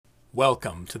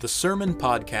Welcome to the Sermon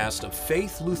Podcast of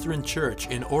Faith Lutheran Church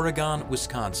in Oregon,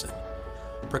 Wisconsin,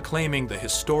 proclaiming the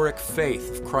historic faith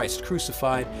of Christ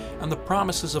crucified and the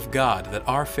promises of God that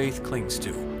our faith clings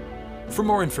to. For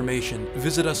more information,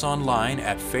 visit us online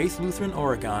at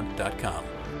faithlutheranoregon.com.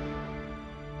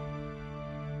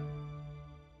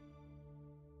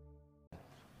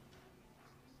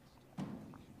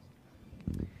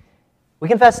 We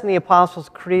confess in the Apostles'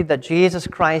 Creed that Jesus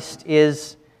Christ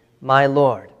is my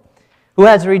Lord, who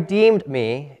has redeemed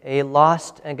me, a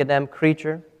lost and condemned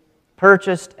creature,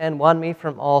 purchased and won me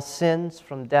from all sins,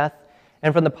 from death,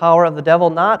 and from the power of the devil,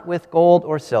 not with gold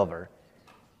or silver,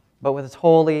 but with his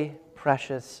holy,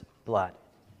 precious blood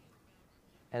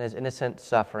and his innocent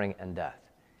suffering and death.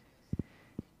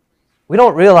 We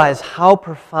don't realize how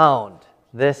profound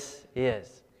this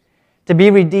is. To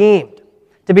be redeemed,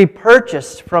 to be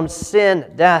purchased from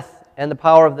sin, death, and the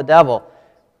power of the devil,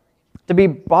 to be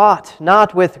bought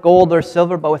not with gold or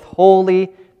silver, but with holy,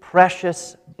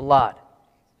 precious blood.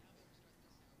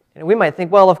 And we might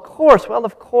think, well, of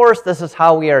course, this is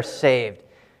how we are saved.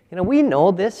 We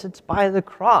know this, it's by the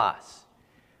cross.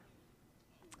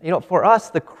 For us,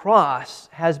 the cross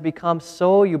has become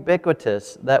so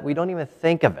ubiquitous that we don't even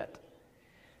think of it.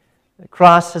 The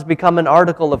cross has become an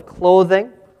article of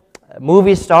clothing.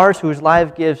 Movie stars whose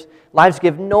lives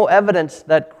give no evidence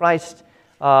that Christ,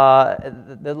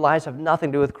 their lives have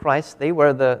nothing to do with Christ, they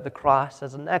wear the cross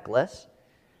as a necklace.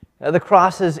 The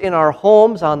cross is in our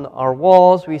homes, on our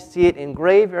walls. We see it in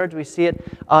graveyards. We see it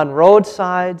on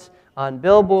roadsides, on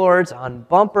billboards, on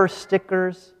bumper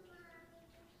stickers.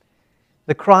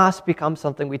 The cross becomes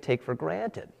something we take for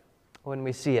granted when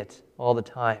we see it all the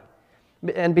time.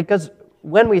 And because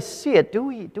when we see it, do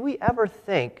we ever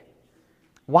think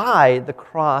why the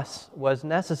cross was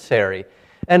necessary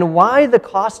and why the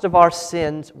cost of our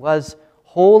sins was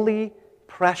holy,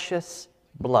 precious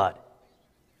blood?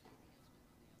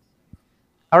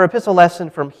 Our epistle lesson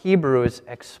from Hebrews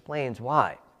explains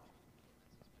why.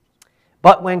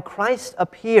 But when Christ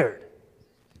appeared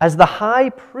as the high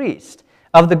priest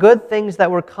of the good things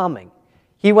that were coming,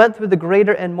 he went through the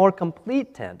greater and more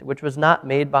complete tent, which was not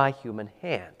made by human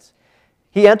hands.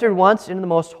 He entered once into the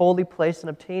most holy place and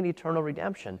obtained eternal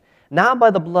redemption, not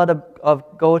by the blood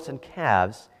of goats and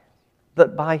calves,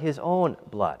 but by his own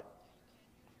blood.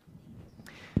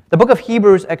 The book of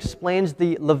Hebrews explains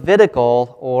the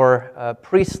Levitical or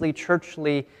priestly,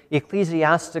 churchly,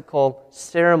 ecclesiastical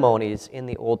ceremonies in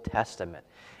the Old Testament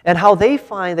and how they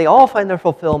all find their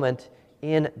fulfillment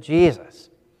in Jesus.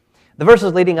 The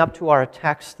verses leading up to our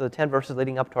text, the 10 verses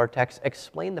leading up to our text,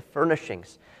 explain the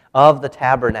furnishings of the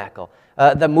tabernacle,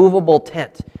 the movable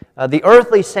tent, the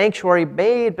earthly sanctuary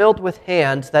built with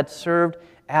hands that served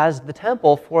as the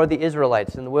temple for the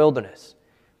Israelites in the wilderness.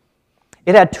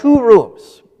 It had two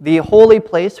rooms, the holy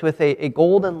place with a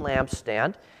golden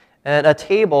lampstand and a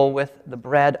table with the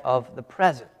bread of the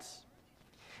presence.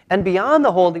 And beyond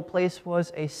the holy place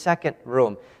was a second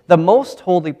room, the most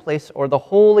holy place, or the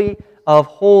Holy of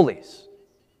Holies.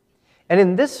 And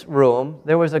in this room,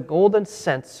 there was a golden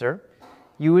censer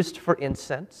used for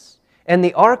incense, and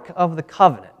the Ark of the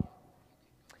Covenant.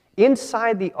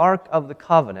 Inside the Ark of the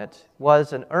Covenant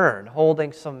was an urn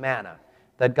holding some manna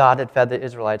that God had fed the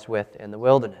Israelites with in the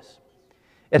wilderness.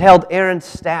 It held Aaron's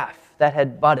staff that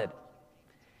had budded.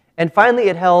 And finally,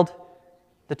 it held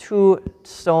the 2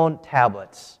 stone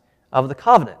tablets of the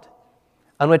covenant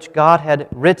on which God had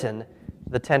written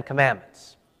the 10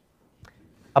 commandments.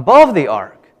 Above the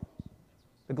ark,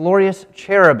 the glorious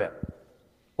cherubim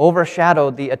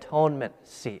overshadowed the atonement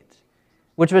seat,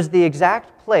 which was the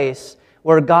exact place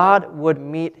where God would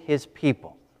meet his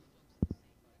people.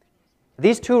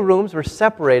 These 2 rooms were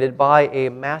separated by a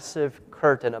massive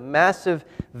curtain, a massive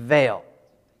veil.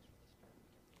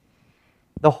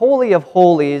 The Holy of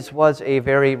Holies was a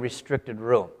very restricted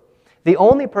room. The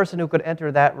only person who could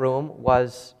enter that room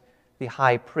was the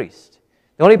high priest.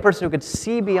 The only person who could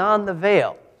see beyond the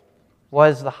veil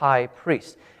was the high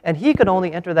priest. And he could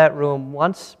only enter that room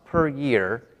once per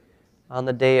year on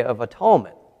the Day of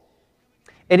Atonement.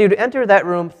 And he would enter that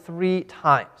room 3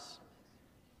 times.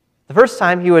 The first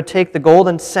time, he would take the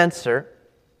golden censer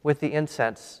with the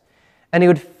incense, and he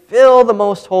would fill the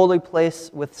most holy place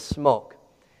with smoke.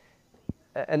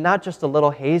 And not just a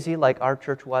little hazy like our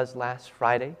church was last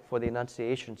Friday for the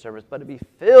Annunciation service, but to be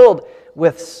filled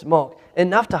with smoke,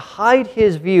 enough to hide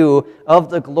his view of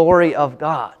the glory of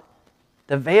God,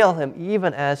 to veil him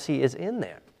even as he is in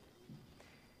there.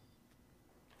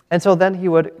 And so then he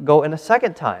would go in a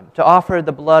second time to offer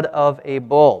the blood of a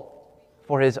bull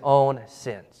for his own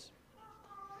sins.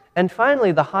 And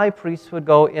finally, the high priest would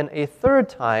go in a third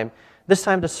time this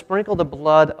time to sprinkle the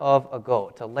blood of a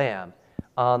goat, a lamb,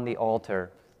 on the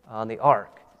altar, on the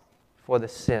ark, for the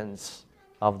sins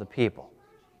of the people.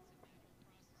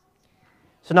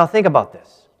 So now think about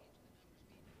this.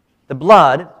 The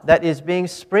blood that is being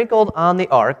sprinkled on the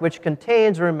ark, which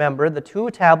contains, remember, the 2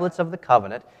 tablets of the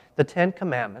covenant, the 10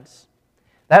 commandments,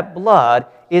 that blood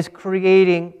is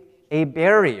creating a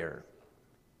barrier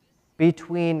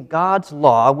between God's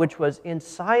law, which was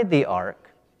inside the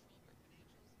ark,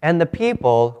 and the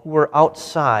people who were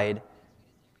outside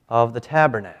of the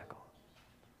tabernacle.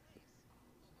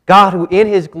 God, who in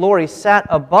His glory sat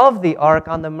above the ark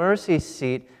on the mercy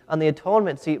seat, on the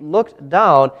atonement seat, looked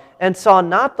down and saw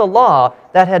not the law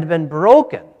that had been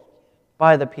broken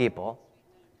by the people,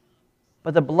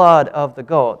 but the blood of the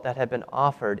goat that had been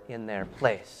offered in their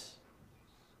place.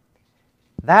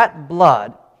 That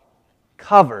blood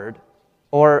covered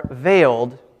or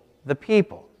veiled the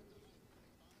people.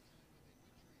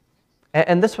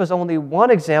 And this was only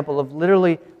one example of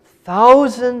literally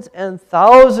thousands and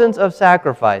thousands of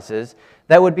sacrifices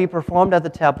that would be performed at the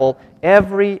temple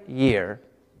every year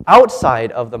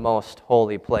outside of the most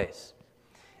holy place.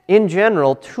 In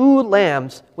general, 2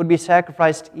 lambs would be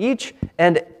sacrificed each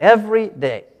and every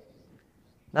day,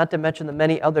 not to mention the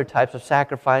many other types of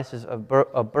sacrifices of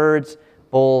birds,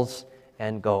 bulls,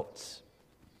 and goats.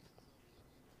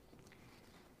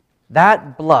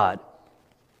 That blood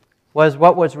was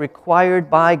what was required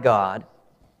by God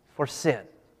for sin.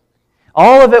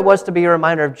 All of it was to be a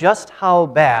reminder of just how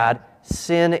bad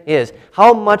sin is,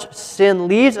 how much sin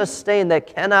leaves a stain that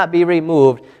cannot be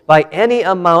removed by any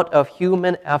amount of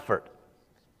human effort.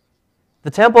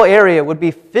 The temple area would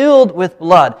be filled with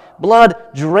blood, blood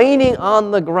draining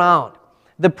on the ground.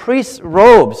 The priest's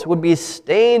robes would be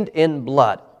stained in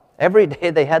blood. Every day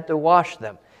they had to wash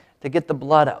them to get the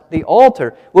blood out. The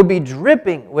altar would be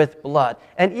dripping with blood,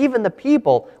 and even the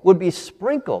people would be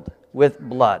sprinkled with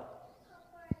blood.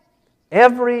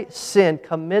 Every sin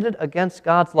committed against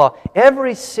God's law,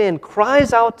 every sin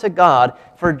cries out to God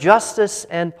for justice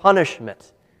and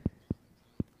punishment.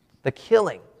 The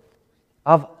killing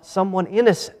of someone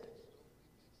innocent.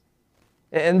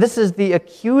 And this is the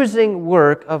accusing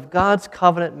work of God's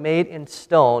covenant made in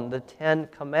stone, the 10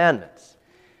 Commandments,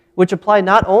 which apply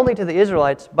not only to the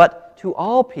Israelites, but to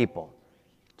all people,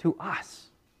 to us.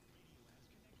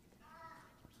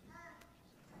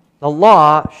 The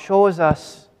law shows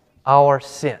us our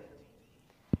sin.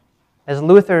 As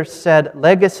Luther said,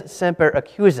 leges semper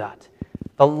accusat.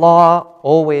 The law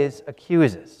always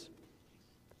accuses.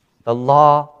 The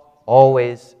law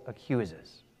always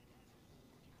accuses.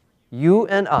 You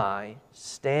and I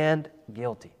stand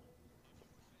guilty.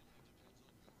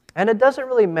 And it doesn't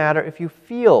really matter if you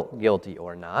feel guilty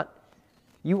or not.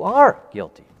 You are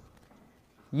guilty.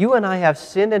 You and I have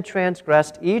sinned and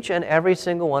transgressed each and every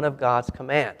single one of God's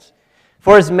commands.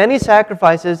 For as many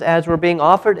sacrifices as were being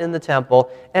offered in the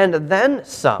temple, and then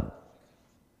some.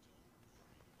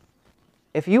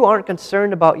 If you aren't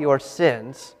concerned about your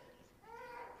sins,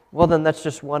 well then that's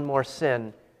just one more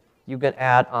sin you can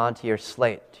add onto your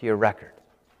slate, to your record.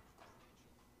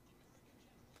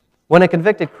 When a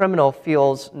convicted criminal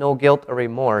feels no guilt or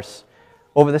remorse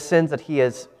over the sins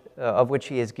that of which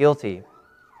he is guilty,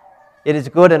 it is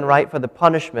good and right for the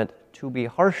punishment to be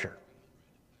harsher.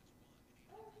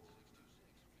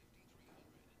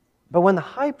 But when the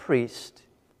high priest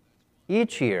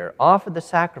each year offered the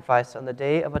sacrifice on the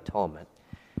Day of Atonement,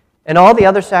 and all the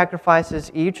other sacrifices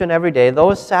each and every day,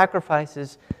 those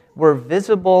sacrifices were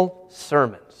visible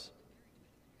sermons.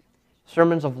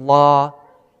 Sermons of law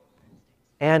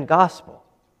and gospel.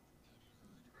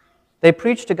 They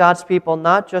preached to God's people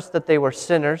not just that they were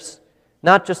sinners,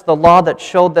 not just the law that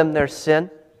showed them their sin,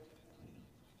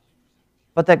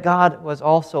 but that God was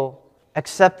also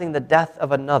accepting the death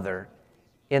of another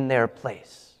in their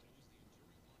place.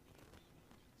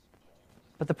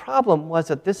 But the problem was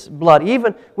that this blood,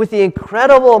 even with the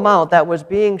incredible amount that was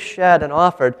being shed and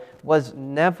offered, was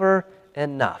never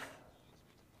enough.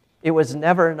 It was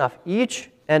never enough. Each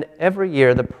and every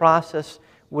year, the process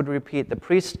would repeat. The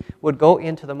priest would go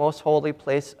into the most holy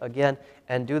place again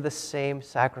and do the same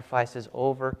sacrifices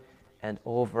over and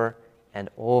over and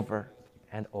over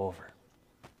and over.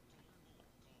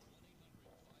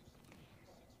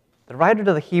 The writer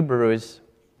to the Hebrews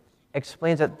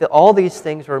explains that all these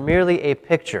things were merely a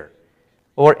picture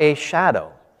or a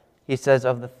shadow, he says,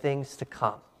 of the things to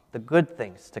come, the good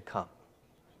things to come.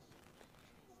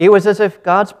 It was as if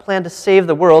God's plan to save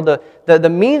the world, the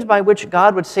means by which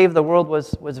God would save the world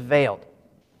was veiled.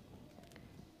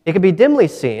 It could be dimly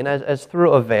seen as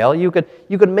through a veil. You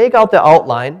could make out the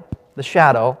outline, the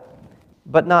shadow,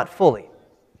 but not fully.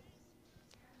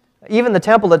 Even the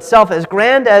temple itself, as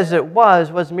grand as it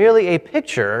was merely a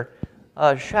picture,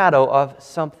 a shadow of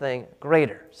something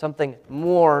greater, something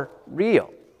more real.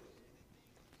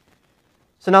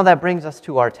 So now that brings us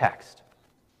to our text.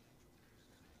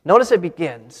 Notice it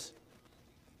begins,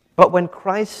 "But when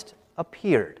Christ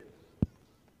appeared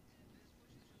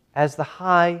as the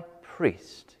high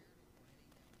priest."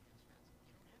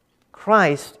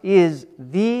 Christ is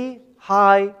the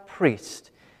high priest.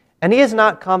 And he has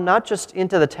not come not just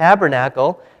into the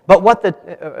tabernacle, but what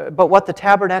the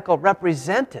tabernacle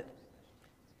represented,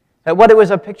 what it was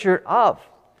a picture of.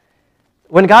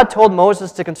 When God told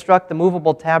Moses to construct the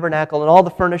movable tabernacle and all the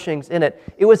furnishings in it,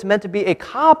 it was meant to be a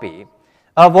copy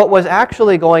of what was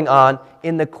actually going on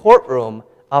in the courtroom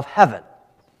of heaven.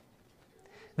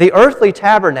 The earthly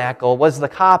tabernacle was the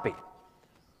copy.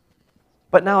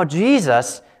 But now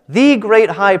Jesus, the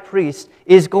great high priest,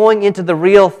 is going into the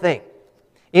real thing,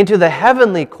 into the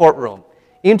heavenly courtroom,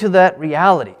 into that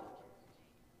reality.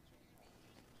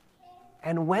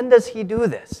 And when does he do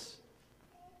this?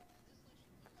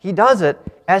 He does it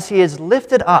as he is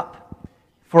lifted up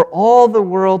for all the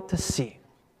world to see.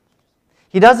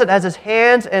 He does it as his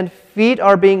hands and feet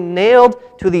are being nailed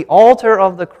to the altar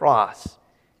of the cross.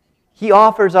 He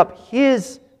offers up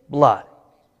his blood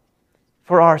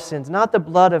for our sins, not the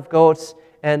blood of goats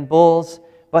and bulls,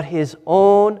 but his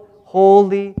own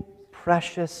holy,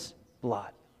 precious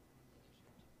blood.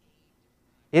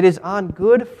 It is on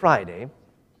Good Friday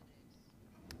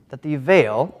that the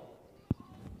veil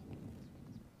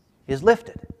is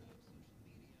lifted.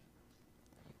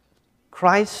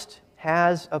 Christ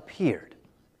has appeared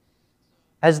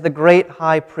as the great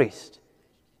high priest.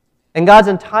 And God's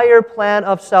entire plan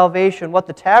of salvation, what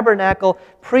the tabernacle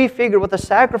prefigured, what the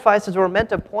sacrifices were meant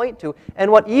to point to,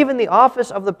 and what even the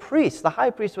office of the priest, the high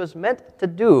priest, was meant to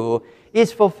do,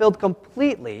 is fulfilled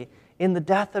completely in the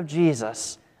death of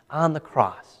Jesus on the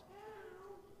cross.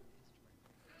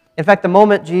 In fact, the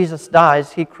moment Jesus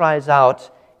dies, he cries out,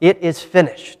 "It is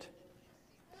finished."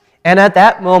 And at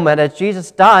that moment, as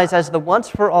Jesus dies as the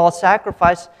once-for-all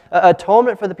sacrifice,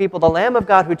 atonement for the people, the Lamb of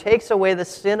God who takes away the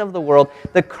sin of the world,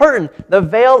 the curtain, the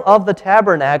veil of the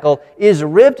tabernacle is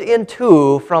ripped in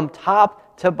two from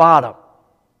top to bottom.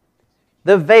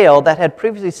 The veil that had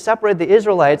previously separated the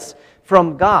Israelites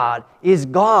from God is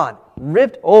gone,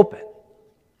 ripped open.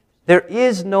 There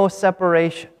is no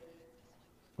separation.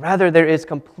 Rather, there is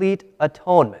complete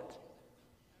atonement.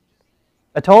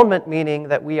 Atonement meaning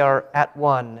that we are at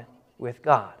one with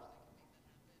God.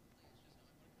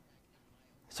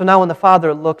 So now when the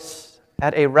Father looks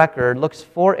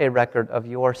for a record of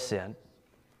your sin,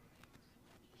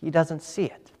 he doesn't see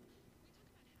it.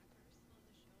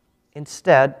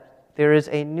 Instead, there is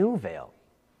a new veil,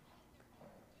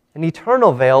 an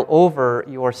eternal veil over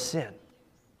your sin.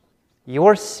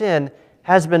 Your sin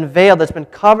has been veiled, it's been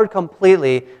covered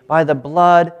completely by the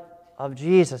blood of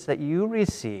Jesus that you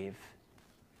receive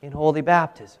in holy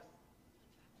baptism.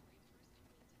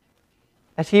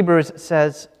 As Hebrews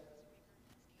says,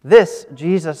 this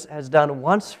Jesus has done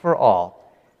once for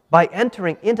all. By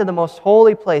entering into the most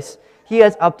holy place, he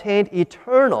has obtained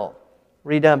eternal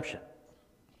redemption.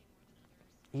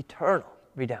 Eternal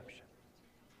redemption.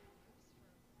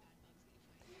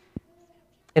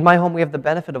 In my home, we have the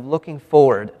benefit of looking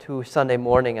forward to Sunday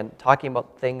morning and talking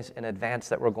about things in advance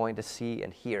that we're going to see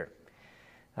and hear.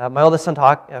 My oldest son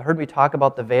heard me talk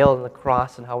about the veil and the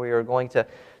cross and how we were going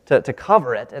to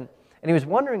cover it. And he was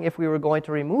wondering if we were going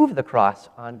to remove the cross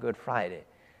on Good Friday.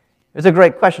 It was a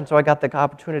great question, so I got the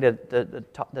opportunity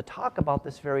to talk about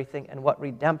this very thing and what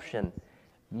redemption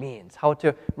means. How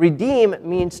to redeem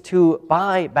means to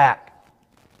buy back.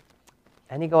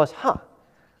 And he goes,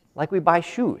 like we buy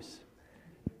shoes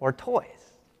or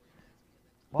toys.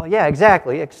 Well, yeah,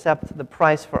 exactly, except the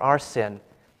price for our sin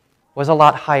was a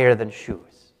lot higher than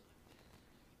shoes.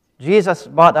 Jesus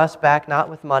bought us back not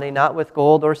with money, not with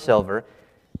gold or silver,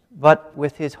 but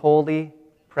with his holy,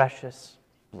 precious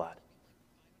blood.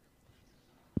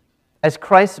 As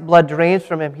Christ's blood drains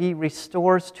from him, he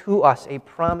restores to us a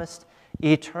promised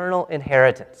eternal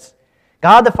inheritance.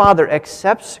 God the Father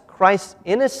accepts Christ's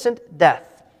innocent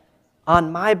death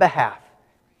on my behalf.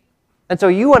 And so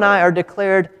you and I are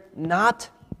declared not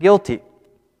guilty.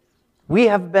 We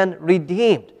have been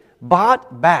redeemed,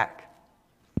 bought back.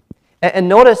 And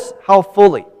notice how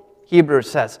fully Hebrews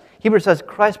says. Hebrews says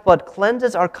Christ's blood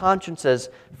cleanses our consciences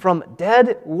from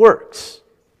dead works.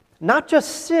 Not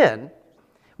just sin.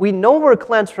 We know we're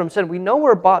cleansed from sin. We know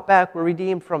we're bought back, we're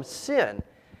redeemed from sin.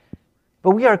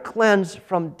 But we are cleansed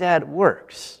from dead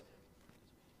works.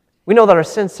 We know that our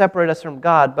sins separate us from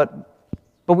God, but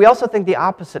we also think the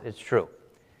opposite is true.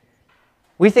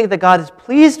 We think that God is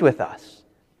pleased with us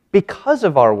because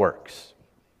of our works,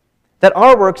 that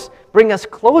our works bring us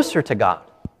closer to God.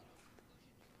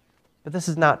 But this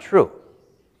is not true.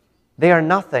 They are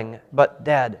nothing but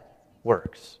dead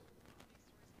works.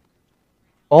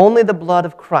 Only the blood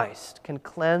of Christ can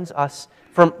cleanse us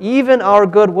from even our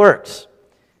good works,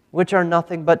 which are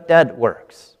nothing but dead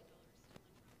works.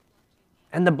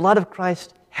 And the blood of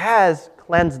Christ has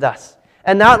cleansed us.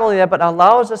 And not only that, but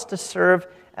allows us to serve,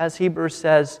 as Hebrews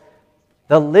says,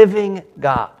 the living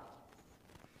God.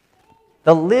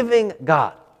 The living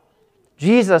God.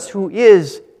 Jesus, who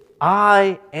is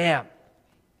I am.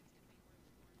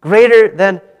 Greater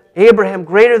than Abraham,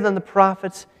 greater than the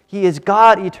prophets, He is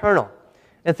God eternal.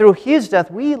 And through His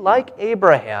death, we, like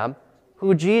Abraham,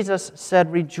 who Jesus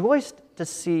said rejoiced to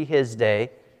see his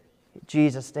day,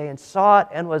 Jesus' day, and saw it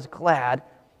and was glad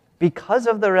because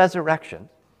of the resurrection,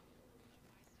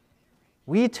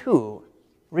 we too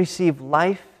receive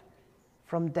life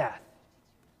from death.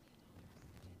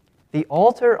 The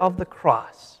altar of the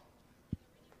cross,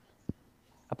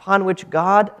 upon which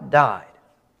God died,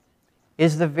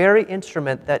 is the very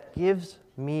instrument that gives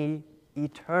me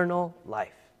eternal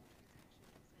life.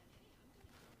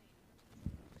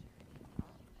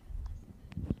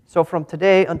 So from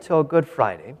today until Good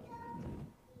Friday,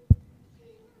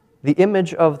 the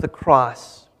image of the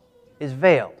cross is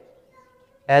veiled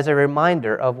as a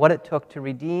reminder of what it took to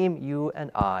redeem you and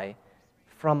I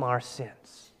from our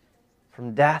sins,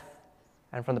 from death,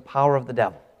 and from the power of the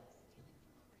devil.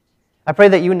 I pray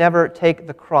that you never take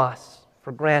the cross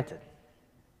for granted.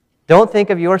 Don't think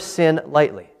of your sin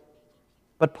lightly,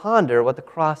 but ponder what the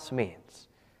cross means,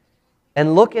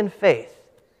 and look in faith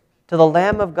to the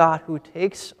Lamb of God who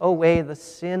takes away the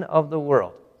sin of the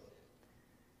world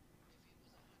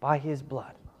by His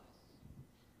blood.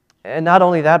 And not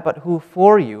only that, but who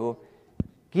for you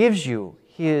gives you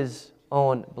His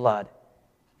own blood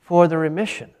for the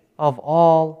remission of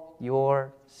all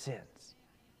your sins.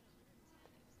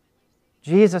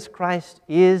 Jesus Christ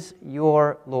is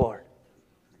your Lord,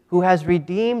 who has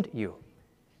redeemed you,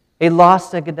 a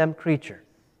lost and condemned creature,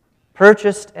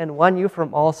 purchased and won you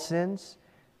from all sins,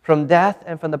 from death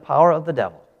and from the power of the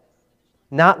devil,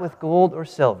 not with gold or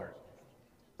silver,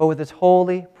 but with His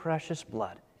holy, precious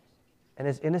blood and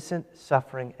His innocent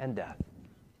suffering and death.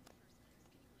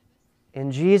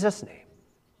 In Jesus' name,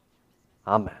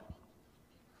 amen.